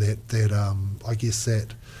fear and that I guess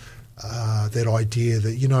that idea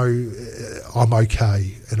that I'm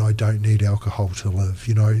okay and I don't need alcohol to live.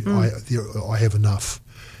 I have enough,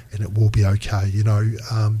 and it will be okay.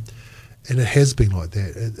 And it has been like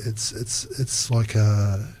that. It's like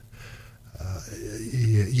a.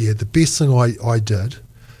 The best thing I did,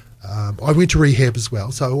 I went to rehab as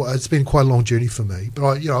well, so it's been quite a long journey for me.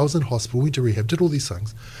 But I was in hospital, went to rehab, did all these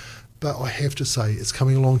things. But I have to say, it's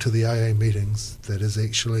coming along to the AA meetings that has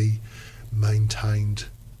actually maintained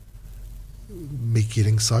me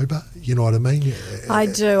getting sober. You know what I mean? I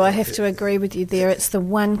do. I have to agree with you there. It's the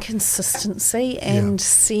one consistency, and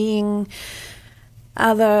seeing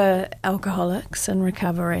other alcoholics in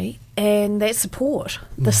recovery and that support,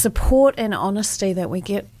 the support and honesty that we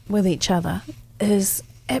get with each other is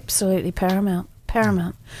absolutely paramount.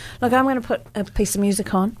 Look, I'm going to put a piece of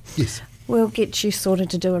music on. Yes. We'll get you sorted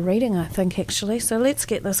to do a reading, I think, actually. So let's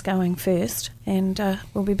get this going first, and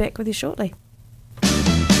we'll be back with you shortly.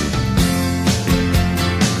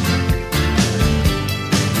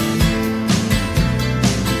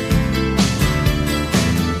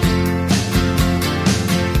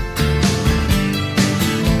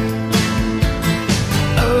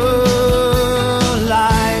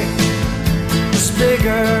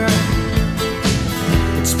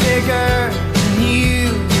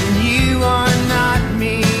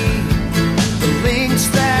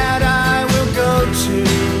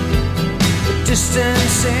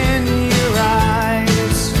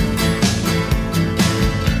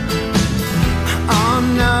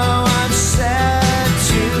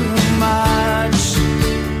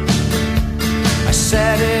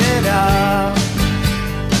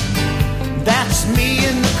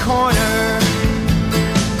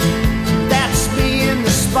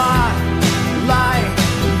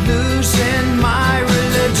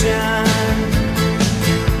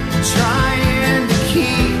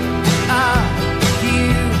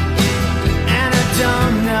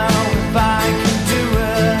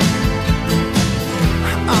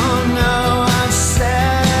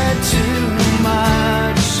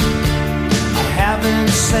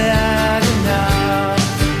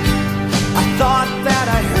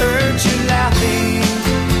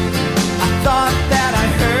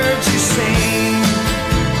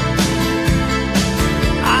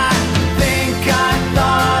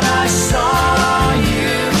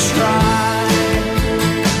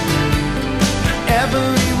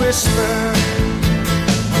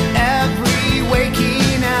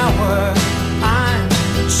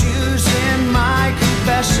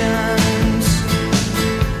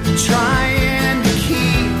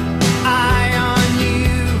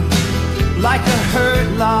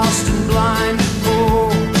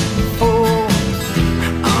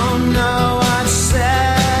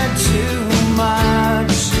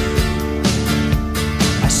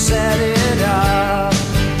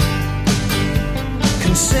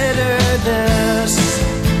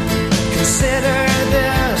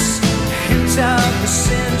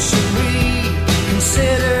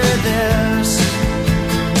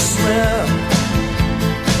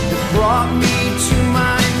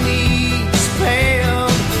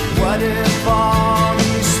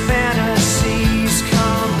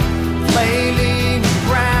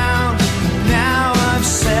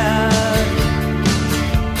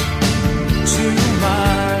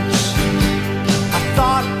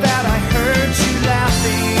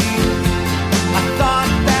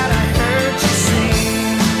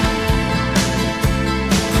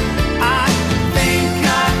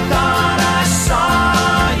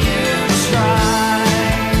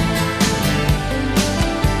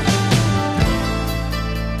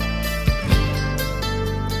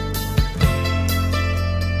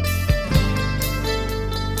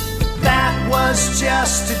 was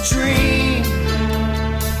just a dream.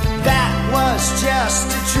 That was just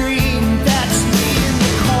a dream. That's me in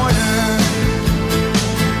the corner.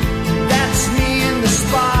 That's me in the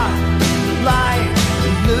spotlight,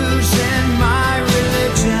 losing my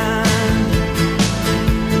religion,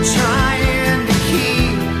 trying to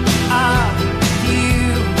keep up with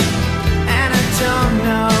you, and I don't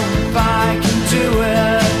know if I can do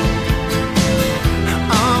it.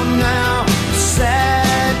 I'm now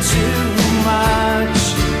said too much.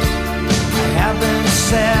 I haven't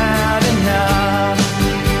said enough.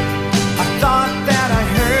 I thought that I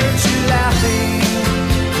heard you laughing.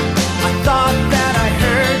 I thought that I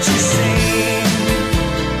heard you sing.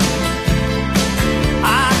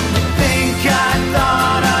 I think I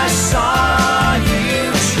thought I saw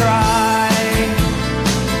you try,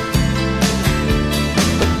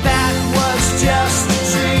 but that was just a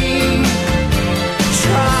dream.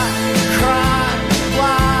 Try, cry,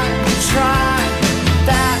 why try?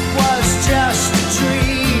 That was just a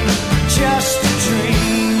dream, just a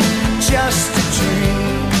dream, just a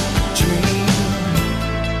dream, dream.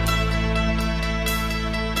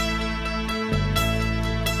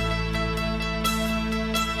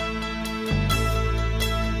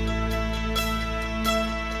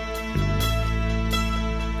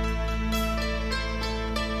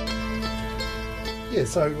 Yeah,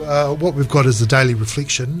 so what we've got is a daily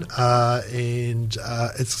reflection, and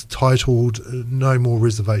it's titled No More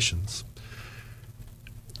Reservations.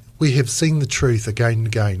 We have seen the truth again and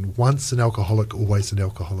again. Once an alcoholic, always an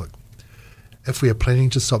alcoholic. If we are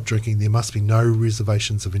planning to stop drinking, there must be no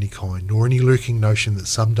reservations of any kind, nor any lurking notion that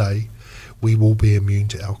someday we will be immune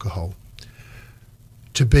to alcohol.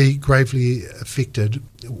 To be gravely affected,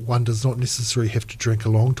 one does not necessarily have to drink a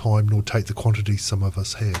long time nor take the quantity some of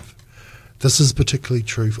us have. This is particularly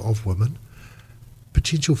true of women.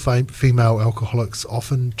 Potential female alcoholics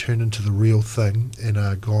often turn into the real thing and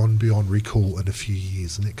are gone beyond recall in a few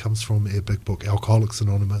years, and that comes from our big book, Alcoholics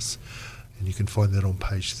Anonymous, and you can find that on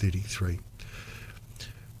page 33.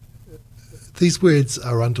 These words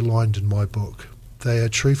are underlined in my book. They are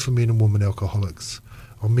true for men and women alcoholics.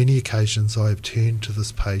 On many occasions I have turned to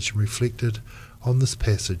this page and reflected on this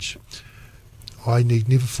passage. I need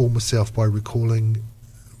never fool myself by recalling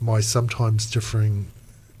my sometimes differing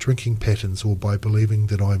drinking patterns or by believing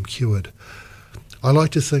that I am cured. I like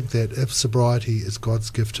to think that if sobriety is God's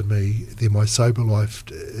gift to me, then my sober life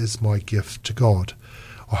is my gift to God.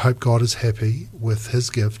 I hope God is happy with his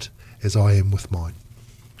gift as I am with mine.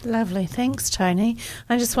 Lovely, thanks Tony.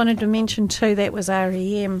 I just wanted to mention too, that was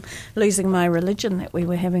REM, Losing My Religion, that we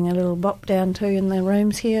were having a little bop down to in the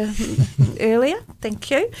rooms here earlier. Thank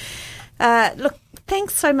you. Look,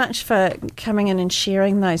 thanks so much for coming in and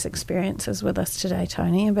sharing those experiences with us today,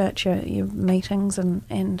 Tony, about your meetings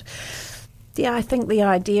and yeah, I think the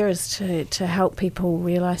idea is to help people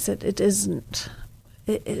realise that it is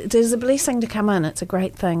a blessing to come in. It's a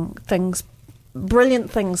great thing. Brilliant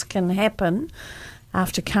things can happen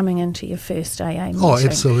after coming into your first AA meeting. Oh,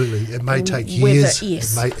 absolutely. It may take years.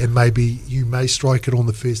 Yes. It may be you may strike it on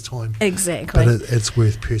the first time. Exactly. But it's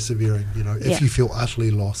worth persevering. You know, if you feel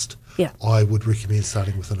utterly lost, I would recommend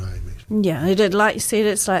starting with an AA meeting. Yeah, it did. Like you said,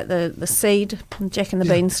 it's like the seed, Jack and the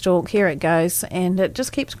Beanstalk. Here it goes, and it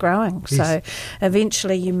just keeps growing. Yes. So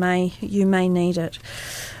eventually, you may need it.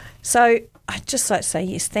 So I'd just like to say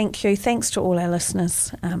yes, thank you. Thanks to all our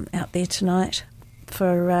listeners out there tonight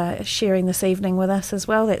for sharing this evening with us as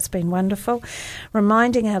well. That's been wonderful.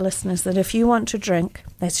 Reminding our listeners that if you want to drink,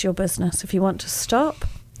 that's your business. If you want to stop,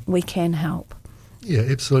 we can help. Yeah,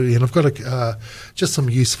 absolutely. And I've got just some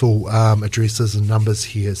useful addresses and numbers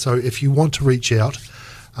here. So if you want to reach out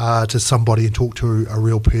to somebody and talk to a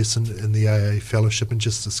real person in the AA fellowship and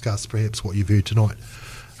just discuss perhaps what you've heard tonight,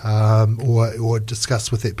 or discuss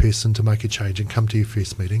with that person to make a change and come to your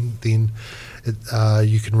first meeting, then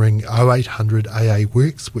you can ring 0800 AA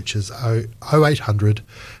Works, which is 0800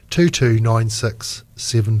 2296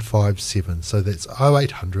 757. So that's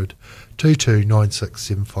 0800 2296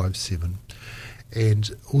 757.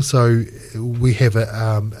 And also we have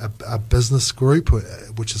a business group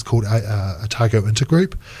which is called Otago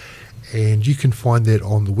Intergroup, and you can find that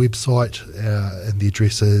on the website, and the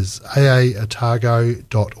address is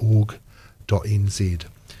aaotago.org.nz.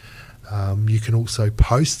 You can also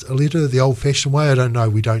post a letter the old-fashioned way. I don't know,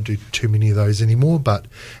 we don't do too many of those anymore, but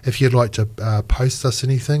if you'd like to post us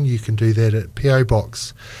anything, you can do that at PO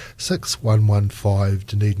Box 6115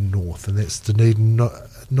 Dunedin North, and that's Dunedin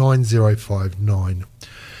 9059.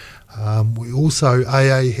 We also,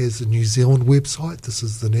 AA has a New Zealand website. This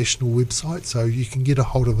is the national website, so you can get a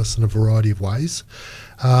hold of us in a variety of ways.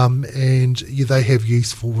 And they have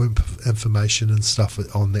useful information and stuff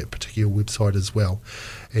on that particular website as well.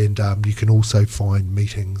 And you can also find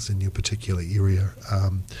meetings in your particular area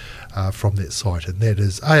from that site, and that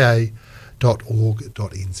is aa.org.nz,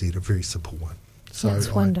 a very simple one. So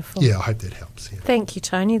That's wonderful. I hope that helps. Yeah. Thank you,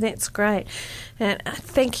 Tony. That's great. And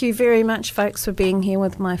thank you very much, folks, for being here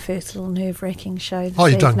with my first little nerve-wracking show this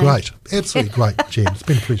You've done evening. great. Absolutely great, Jen. It's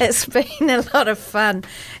been a pleasure. It's been a lot of fun.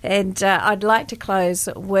 And I'd like to close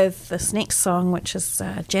with this next song, which is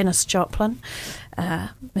Janis Joplin,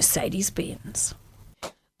 Mercedes-Benz.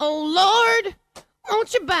 Oh, Lord,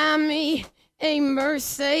 won't you buy me a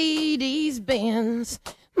Mercedes-Benz?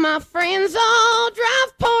 My friends all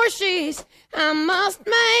drive Porsches. I must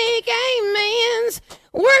make amends.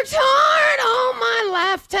 Worked hard all my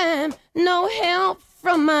lifetime, no help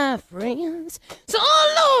from my friends. So,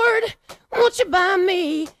 oh, Lord, won't you buy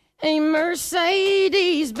me a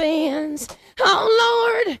Mercedes-Benz?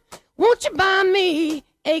 Oh, Lord, won't you buy me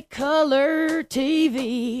a color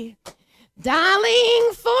TV?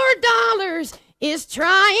 Dialing $4 is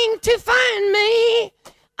trying to find me.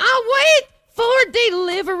 I wait for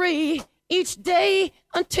delivery each day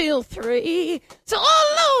until 3. So,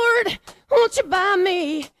 oh, Lord, won't you buy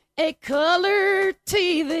me a color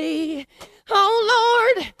TV?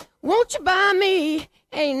 Oh, Lord, won't you buy me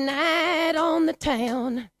a night on the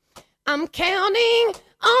town? I'm counting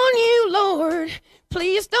on you, Lord.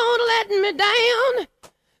 Please don't let me down.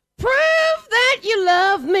 Prove that you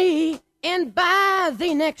love me and buy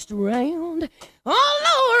the next round.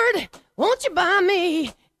 Oh, Lord, won't you buy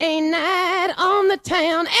me a night on the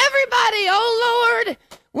town? Everybody, oh, Lord,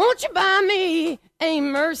 won't you buy me a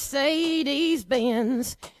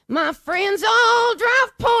Mercedes-Benz? My friends all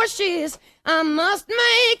drive Porsches. I must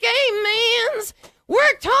make amends.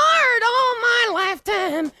 Worked hard all my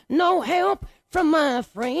lifetime, no help from my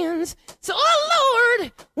friends. So, oh,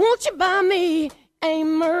 Lord, won't you buy me a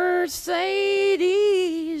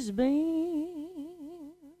Mercedes-Benz?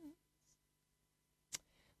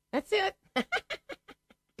 That's it.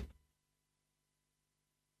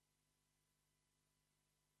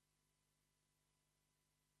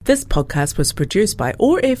 This podcast was produced by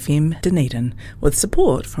OAR FM Dunedin with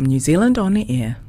support from New Zealand On the Air.